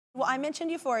Well, I mentioned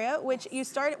Euphoria, which you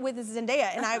started with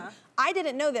Zendaya, and I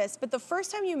didn't know this, but the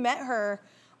first time you met her,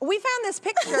 we found this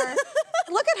picture.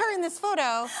 Look at her in this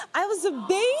photo. I was a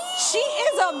baby. She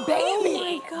is a baby.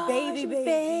 Oh my gosh,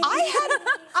 baby.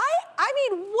 I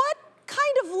mean, what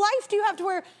kind of life do you have to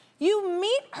where you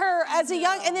meet her as a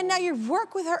young, and then now you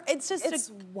work with her? It's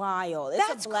just wild.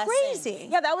 That's a blessing. crazy.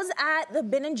 Yeah, that was at the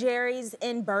Ben & Jerry's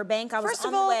in Burbank. I was First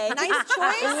on of all, the way. nice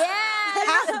choice. Yeah.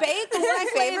 Half-baked is my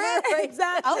favorite.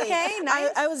 Exactly. Okay, nice.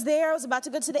 I was there. I was about to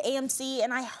go to the AMC,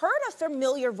 and I heard a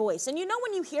familiar voice. And you know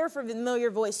when you hear a familiar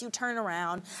voice, you turn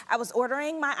around. I was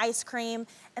ordering my ice cream,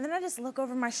 and then I just look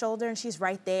over my shoulder, and she's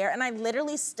right there. And I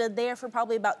literally stood there for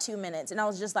probably about 2 minutes, and I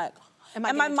was just like, and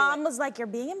my mom was like, you're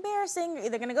being embarrassing. You're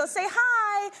either gonna go say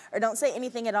hi or don't say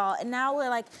anything at all. And now we're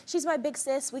like, she's my big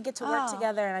sis. We get to work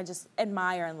together, and I just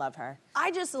admire and love her.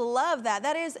 I just love that.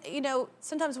 That is, you know,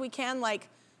 sometimes we can like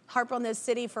harp on this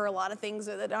city for a lot of things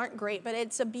that aren't great, but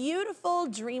it's a beautiful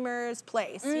dreamer's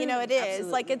place. You know, it is.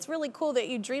 Absolutely. Like, it's really cool that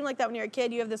you dream like that when you're a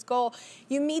kid. You have this goal.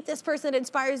 You meet this person that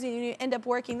inspires you, and you end up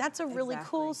working. That's a really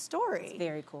cool story. It's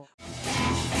very cool.